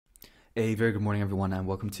A very good morning, everyone, and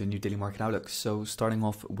welcome to a new daily market outlook. So starting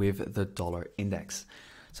off with the dollar index.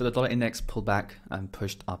 So the dollar index pulled back and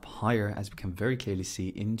pushed up higher, as we can very clearly see,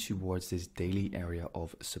 in towards this daily area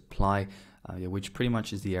of supply, which pretty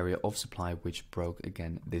much is the area of supply which broke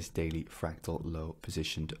again this daily fractal low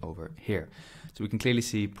positioned over here. So we can clearly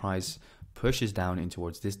see price pushes down in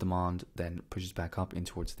towards this demand, then pushes back up in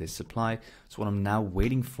towards this supply. So what I'm now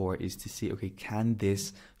waiting for is to see, okay, can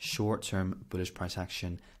this short-term bullish price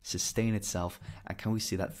action sustain itself, and can we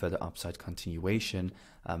see that further upside continuation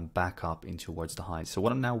back up in towards the highs? So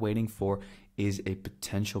what I'm now waiting for is a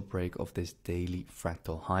potential break of this daily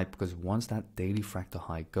fractal high, because once that daily fractal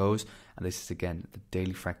high goes, and this is again the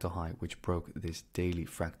daily fractal high which broke this daily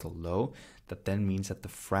fractal low, that then means that the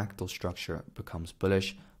fractal structure becomes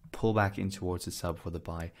bullish, pull back in towards the sell for the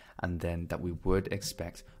buy, and then that we would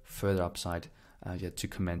expect further upside to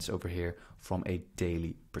commence over here from a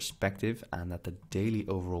daily perspective, and that the daily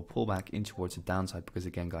overall pullback in towards the downside, because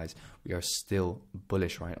again guys, we are still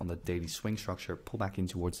bullish right on the daily swing structure, pull back in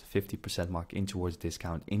towards the 50% mark, in towards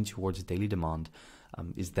discount, in towards daily demand,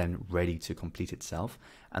 is then ready to complete itself.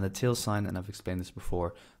 And the tail sign, and I've explained this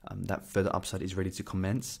before, that further upside is ready to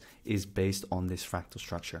commence, is based on this fractal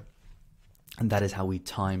structure. And that is how we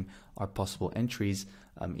time our possible entries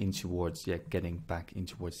in towards getting back in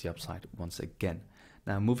towards the upside once again.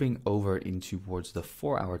 Now moving over in towards the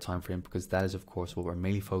 4-hour time frame, because that is of course what we're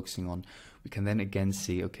mainly focusing on, we can then again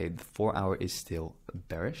see, okay, the 4-hour is still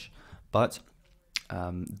bearish, but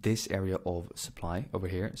this area of supply over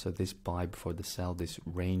here, so this buy before the sell, this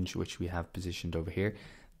range which we have positioned over here,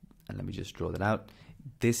 and let me just draw that out.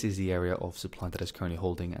 This is the area of supply that is currently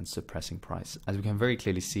holding and suppressing price. As we can very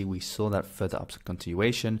clearly see, we saw that further upside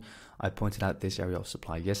continuation. I pointed out this area of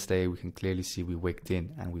supply yesterday. We can clearly see we wicked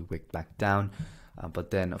in and we wicked back down. But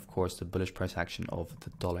then, of course, the bullish price action of the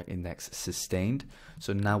dollar index sustained.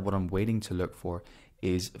 So now what I'm waiting to look for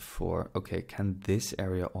is for, okay, can this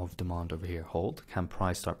area of demand over here hold? Can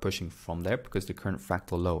price start pushing from there? Because the current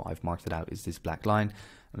fractal low, I've marked it out, is this black line,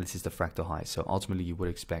 and this is the fractal high. So ultimately you would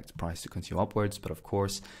expect price to continue upwards, but of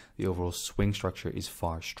course the overall swing structure is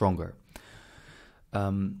far stronger.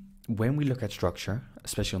 When we look at structure,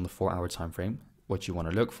 especially on the 4-hour time frame, what you want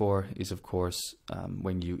to look for is, of course,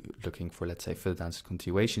 when you're looking for, let's say, further downside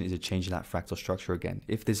continuation, is a change in that fractal structure again.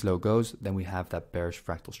 If this low goes, then we have that bearish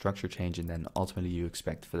fractal structure change, and then ultimately you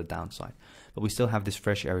expect for the downside. But we still have this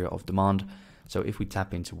fresh area of demand. So if we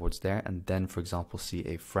tap in towards there and then, for example, see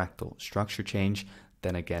a fractal structure change,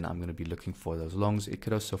 then again, I'm going to be looking for those longs. It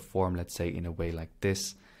could also form, let's say, in a way like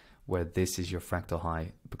this, where this is your fractal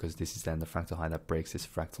high, because this is then the fractal high that breaks this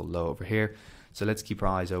fractal low over here. So let's keep our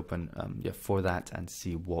eyes open for that and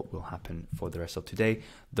see what will happen for the rest of today.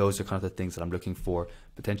 Those are kind of the things that I'm looking for,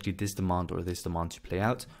 potentially this demand or this demand to play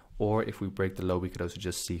out. Or if we break the low, we could also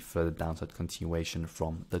just see further downside continuation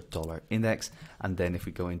from the dollar index. And then if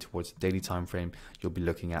we go in towards the daily time frame, you'll be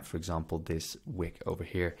looking at, for example, this wick over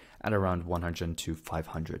here at around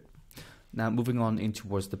 102.500. Now moving on in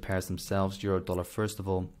towards the pairs themselves, euro dollar first of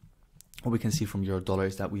all. What we can see from euro dollar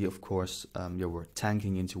is that we, of course, we're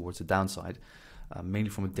tanking in towards the downside. Mainly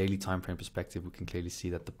from a daily time frame perspective, we can clearly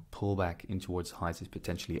see that the pullback in towards highs is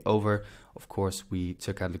potentially over. Of course, we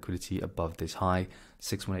took out liquidity above this high.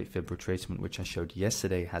 618 fib retracement, which I showed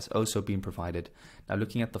yesterday, has also been provided. Now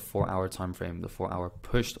looking at the 4-hour time frame, the 4-hour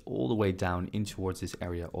pushed all the way down in towards this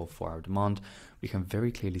area of 4-hour demand. We can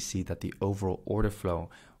very clearly see that the overall order flow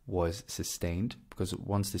was sustained, because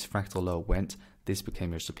once this fractal low went, this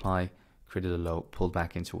became your supply, created a low, pulled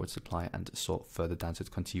back in towards supply, and saw further downside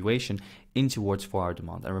continuation in towards 4-hour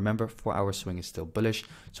demand. And remember, 4-hour swing is still bullish.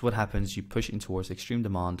 So what happens? You push in towards extreme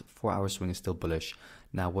demand, 4-hour swing is still bullish.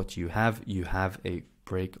 Now what you have a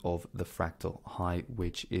break of the fractal high,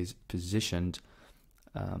 which is positioned,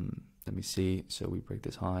 let me see, so we break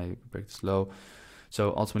this high, we break this low.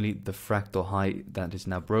 So ultimately the fractal high that is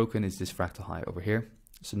now broken is this fractal high over here.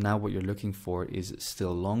 So now what you're looking for is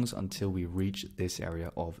still longs until we reach this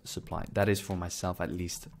area of supply. That is, for myself at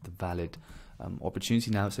least, the valid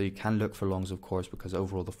opportunity now. So you can look for longs, of course, because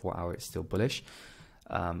overall the 4-hour is still bullish.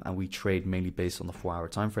 And we trade mainly based on the 4-hour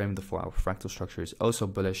time frame. The 4-hour fractal structure is also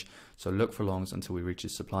bullish. So look for longs until we reach the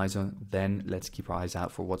supply zone. Then let's keep our eyes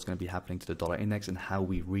out for what's going to be happening to the dollar index and how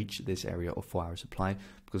we reach this area of 4-hour supply.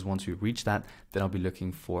 Because once we reach that, then I'll be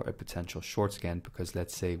looking for a potential shorts again. Because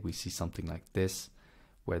let's say we see something like this,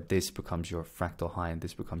 where this becomes your fractal high and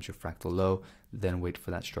this becomes your fractal low, then wait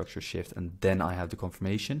for that structure shift, and then I have the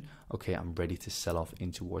confirmation, okay, I'm ready to sell off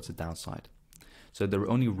in towards the downside. So the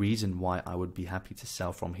only reason why I would be happy to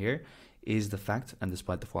sell from here is the fact, and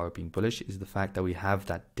despite the 4 hour being bullish, is the fact that we have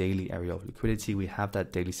that daily area of liquidity, we have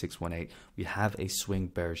that daily 618, we have a swing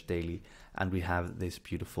bearish daily, and we have this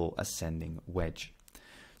beautiful ascending wedge.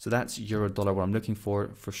 So that's euro dollar, what I'm looking for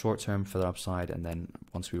short term, for the upside. And then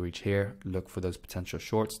once we reach here, look for those potential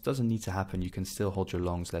shorts. Doesn't need to happen. You can still hold your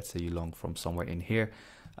longs. Let's say you long from somewhere in here.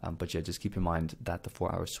 But yeah, just keep in mind that the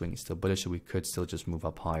 4 hour swing is still bullish. So we could still just move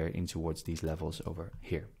up higher in towards these levels over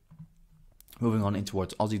here. Moving on in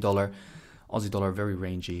towards Aussie dollar. Aussie dollar, very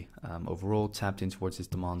rangy overall, tapped in towards this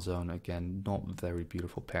demand zone. Again, not very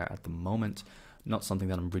beautiful pair at the moment. Not something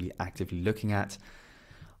that I'm really actively looking at.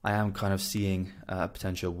 I am kind of seeing a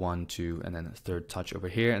potential 1, 2, and then a third touch over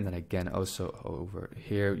here. And then again, also over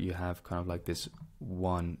here, you have kind of like this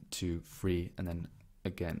 1, 2, 3, and then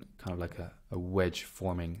again, kind of like a wedge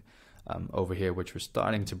forming over here, which we're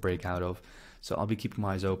starting to break out of. So I'll be keeping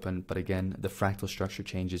my eyes open. But again, the fractal structure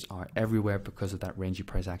changes are everywhere because of that rangy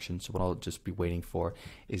price action. So what I'll just be waiting for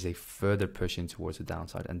is a further push in towards the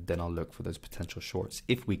downside. And then I'll look for those potential shorts.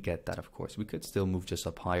 If we get that, of course, we could still move just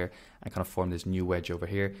up higher and kind of form this new wedge over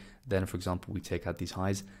here. Then, for example, we take out these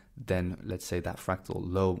highs. Then let's say that fractal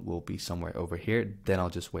low will be somewhere over here. Then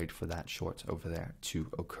I'll just wait for that short over there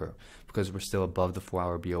to occur, because we're still above the 4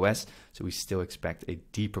 hour BOS. So we still expect a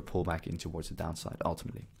deeper pullback in towards the downside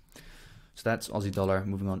ultimately. So that's Aussie dollar.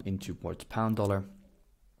 Moving on into towards pound dollar.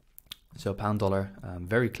 So pound dollar,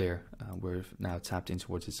 very clear. We're now tapped in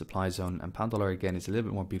towards the supply zone, and pound dollar again is a little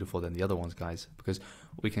bit more beautiful than the other ones, guys, because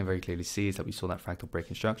what we can very clearly see is that we saw that fractal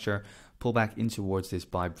breaking structure, pull back in towards this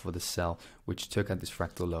buy before the sell, which took out this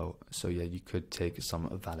fractal low. So yeah, you could take some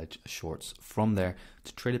valid shorts from there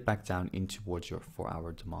to trade it back down in towards your 4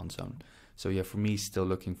 hour demand zone. So yeah, for me, still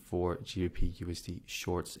looking for GBPUSD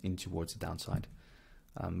shorts in towards the downside.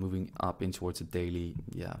 Moving up in towards the daily,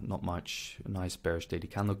 yeah, not much. Nice bearish daily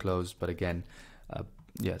candle close, but again,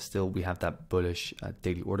 yeah, still we have that bullish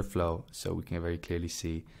daily order flow, so we can very clearly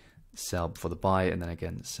see sell before the buy, and then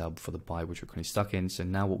again sell before the buy, which we're currently stuck in. So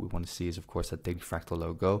now what we want to see is, of course, that daily fractal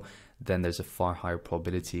low go. Then there's a far higher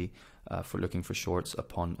probability for looking for shorts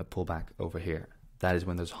upon a pullback over here. That is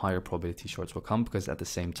when those higher probability shorts will come, because at the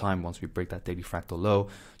same time, once we break that daily fractal low,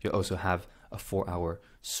 you also have a 4 hour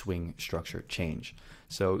swing structure change.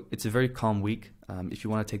 So it's a very calm week. If you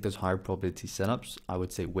want to take those higher probability setups, I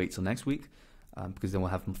would say wait till next week, because then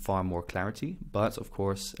we'll have far more clarity. But of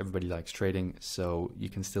course, everybody likes trading, so you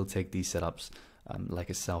can still take these setups like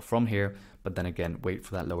a sell from here, but then again, wait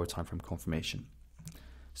for that lower time frame confirmation.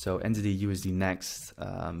 So NZDUSD next,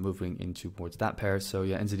 moving in towards that pair. So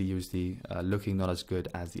yeah, NZDUSD looking not as good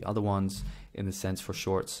as the other ones in the sense for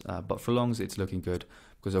shorts, but for longs it's looking good,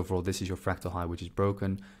 because overall this is your fractal high, which is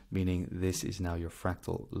broken, meaning this is now your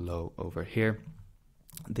fractal low over here.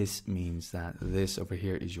 This means that this over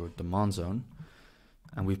here is your demand zone,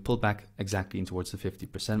 and we've pulled back exactly in towards the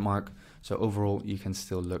 50% mark. So overall, you can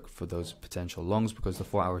still look for those potential longs, because the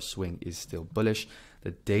 4 hour swing is still bullish.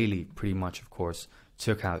 The daily pretty much, of course,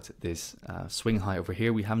 took out this swing high over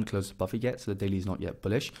here. We haven't closed the buffer yet, so the daily is not yet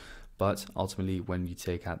bullish. But ultimately, when you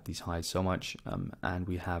take out these highs so much, and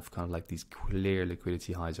we have kind of like these clear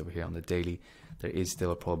liquidity highs over here on the daily, there is still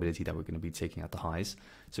a probability that we're going to be taking out the highs.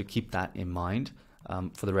 So keep that in mind.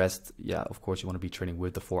 For the rest, yeah, of course, you want to be trading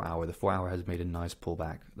with the 4 hour. The 4 hour has made a nice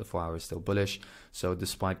pullback. The 4 hour is still bullish. So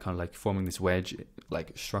despite kind of like forming this wedge,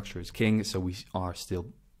 like structure is king. So we are still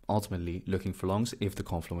ultimately looking for longs if the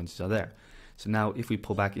confluences are there. So now if we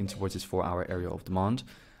pull back in towards this 4 hour area of demand,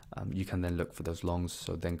 you can then look for those longs.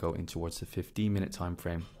 So then go in towards the 15-minute time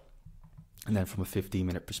frame. And then from a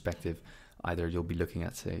 15-minute perspective, either you'll be looking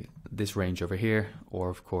at, say, this range over here, or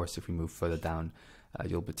of course, if we move further down,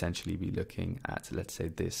 you'll potentially be looking at, let's say,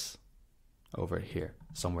 this over here.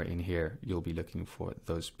 Somewhere in here, you'll be looking for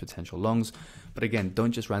those potential longs. But again,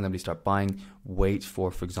 don't just randomly start buying. Wait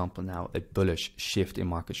for example, now a bullish shift in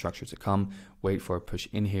market structure to come. Wait for a push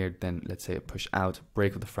in here, then let's say a push out,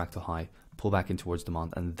 break of the fractal high, pull back in towards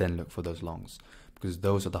demand, and then look for those longs, because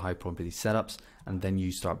those are the high probability setups. And then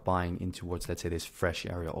you start buying in towards, let's say, this fresh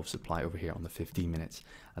area of supply over here on the 15 minutes.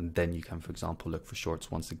 And then you can, for example, look for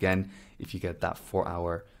shorts once again if you get that 4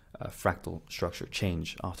 hour fractal structure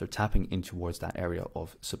change after tapping in towards that area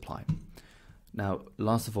of supply. Now,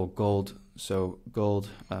 last of all, gold. So gold,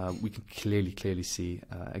 we can clearly see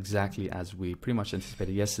exactly as we pretty much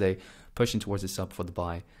anticipated yesterday, pushing towards this up for the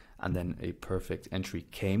buy, and then a perfect entry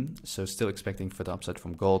came. So still expecting further upside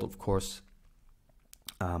from gold, of course.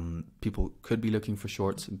 People could be looking for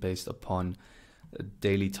shorts based upon a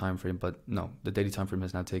daily time frame, but no, the daily time frame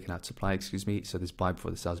has now taken out supply, excuse me. So this buy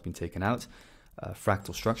before the sell has been taken out.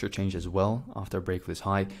 Fractal structure change as well after a break of this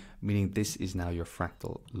high, meaning this is now your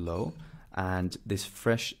fractal low, and this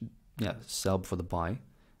fresh sell before the buy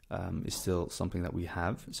is still something that we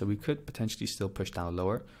have. So we could potentially still push down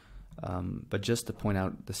lower. But just to point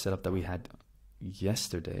out the setup that we had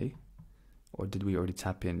yesterday, or did we already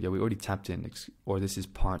tap in? Yeah, we already tapped in, or this is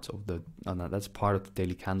part of the, no, that's part of the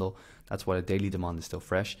daily candle. That's why the daily demand is still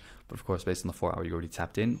fresh. But of course, based on the 4 hour, you already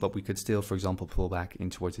tapped in. But we could still, for example, pull back in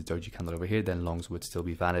towards the doji candle over here. Then longs would still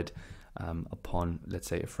be valid upon, let's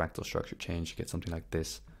say, a fractal structure change. You get something like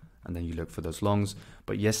this, and then you look for those longs.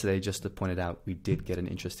 But yesterday, just to point it out, we did get an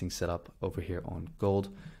interesting setup over here on gold,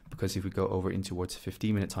 because if we go over in towards the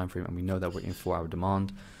 15-minute time frame, and we know that we're in 4 hour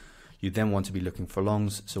demand, you then want to be looking for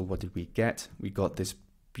longs. So what did we get? We got this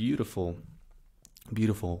beautiful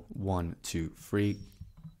 1, 2, 3,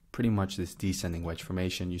 pretty much this descending wedge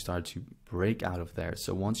formation. You started to break out of there.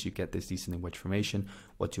 So once you get this descending wedge formation,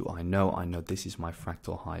 what do I know? I know this is my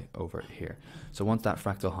fractal high over here. So once that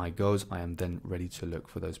fractal high goes, I am then ready to look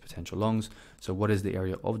for those potential longs. So what is the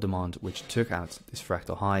area of demand which took out this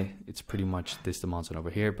fractal high? It's pretty much this demand zone over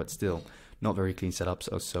here, but still not very clean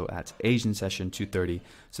setups. Also at Asian session 2:30.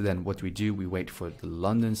 So then what do? We wait for the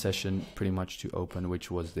London session pretty much to open, which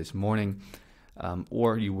was this morning.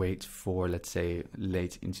 Or you wait for, let's say,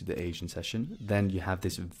 late into the Asian session. Then you have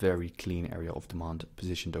this very clean area of demand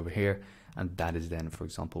positioned over here. And that is then, for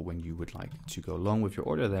example, when you would like to go long with your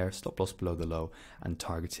order there, stop loss below the low, and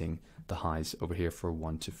targeting the highs over here for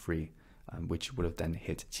 1 to 3, which would have then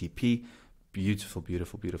hit TP. Beautiful,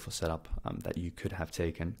 beautiful, beautiful setup that you could have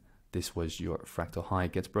taken. This was your fractal high,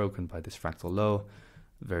 gets broken by this fractal low.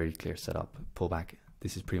 Very clear setup, pullback.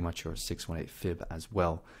 This is pretty much your 618 fib as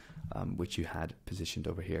well, which you had positioned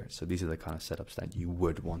over here. So these are the kind of setups that you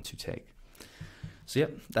would want to take. So yeah,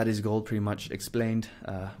 that is gold pretty much explained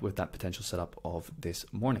with that potential setup of this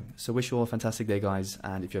morning. So wish you all a fantastic day, guys.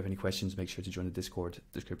 And if you have any questions, make sure to join the Discord,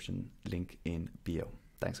 description link in bio.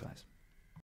 Thanks, guys.